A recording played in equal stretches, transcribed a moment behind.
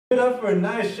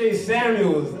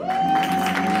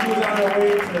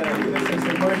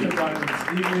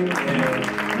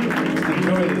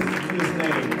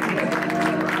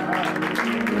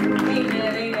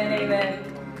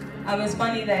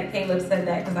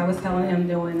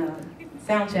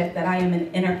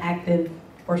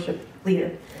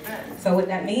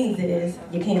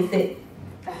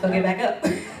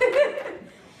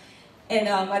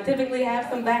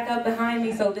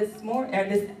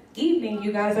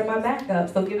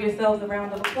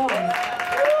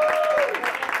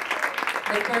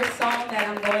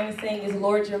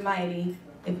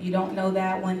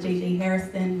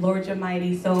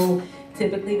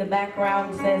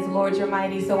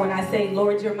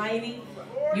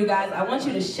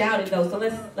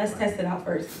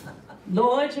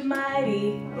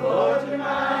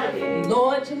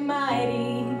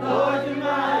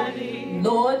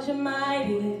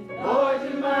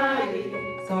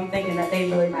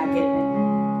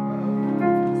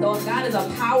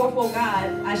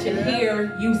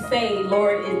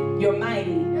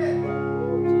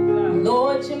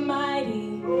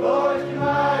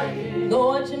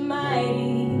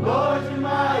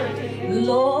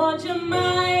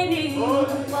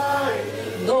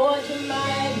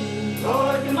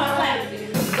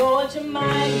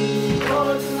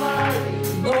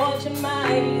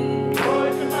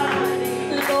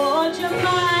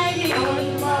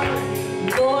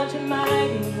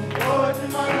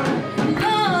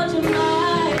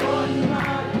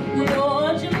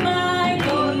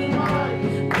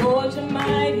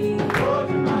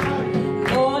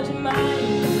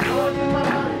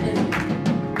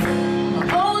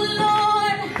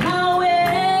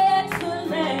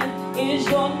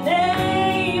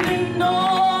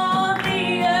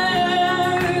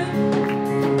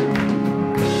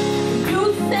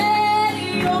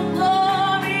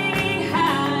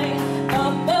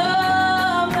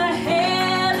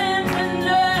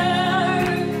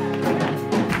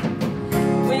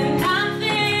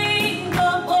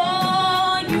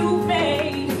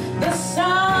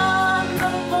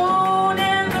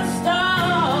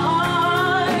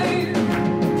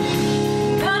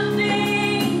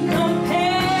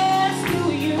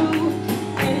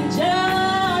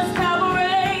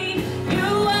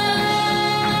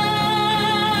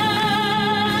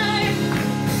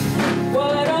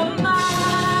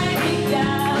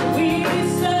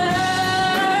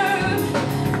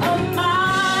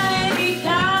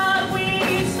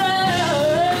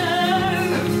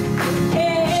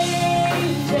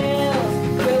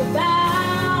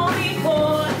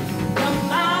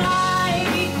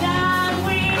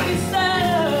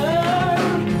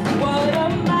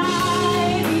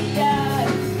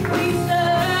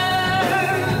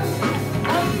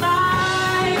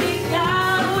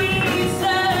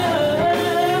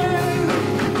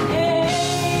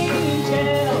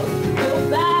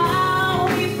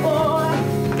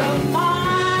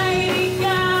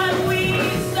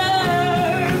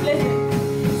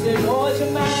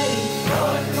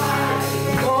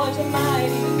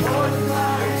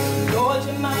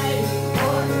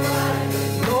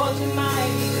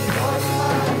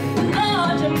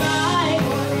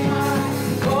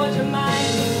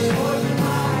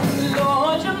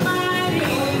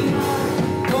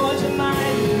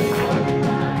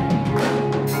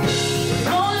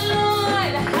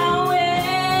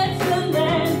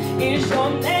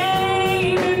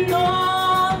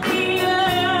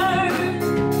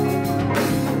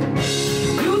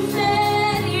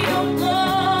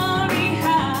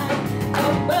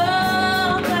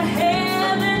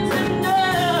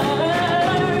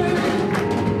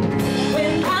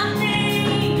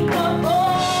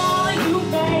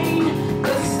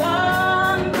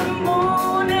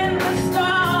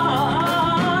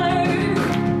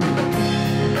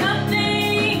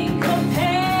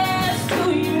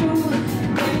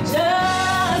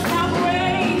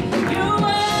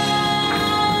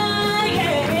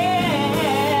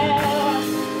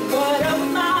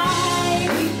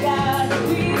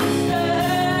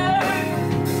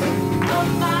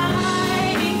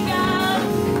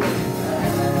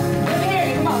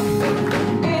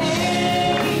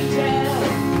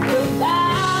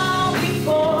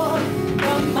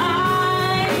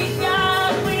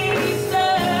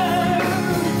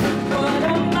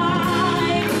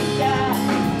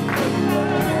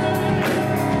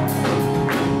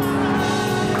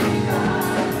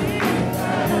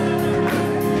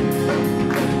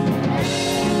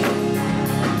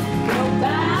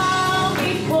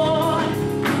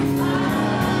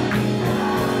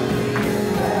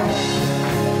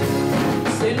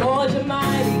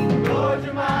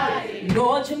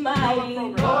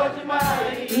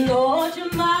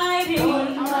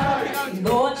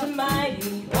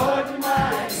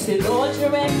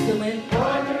excellent.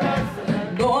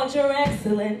 Lord, you're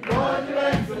excellent. Lord, you're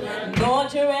excellent.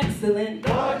 Lord, you're excellent.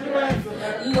 Lord, you're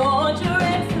excellent. Lord, you're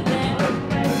excellent.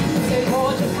 Say,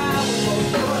 Lord, you're powerful.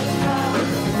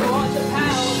 Lord, you're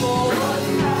powerful. Lord,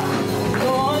 you're powerful.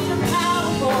 Lord, you're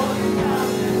powerful.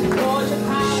 Lord, you're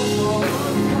powerful.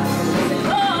 Say,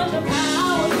 Lord, you're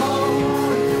powerful.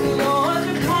 Lord,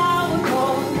 you're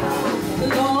powerful.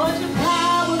 Lord, you're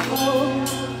powerful.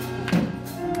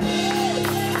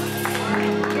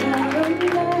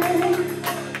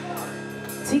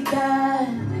 To God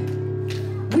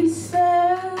we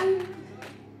serve,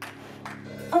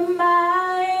 a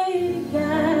mighty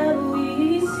God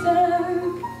we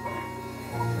serve.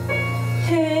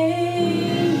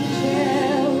 Angels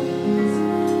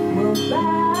will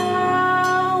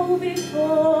bow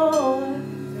before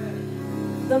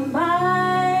the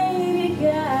mighty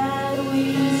God we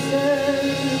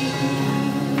serve.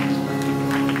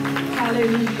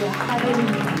 Hallelujah,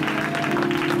 hallelujah.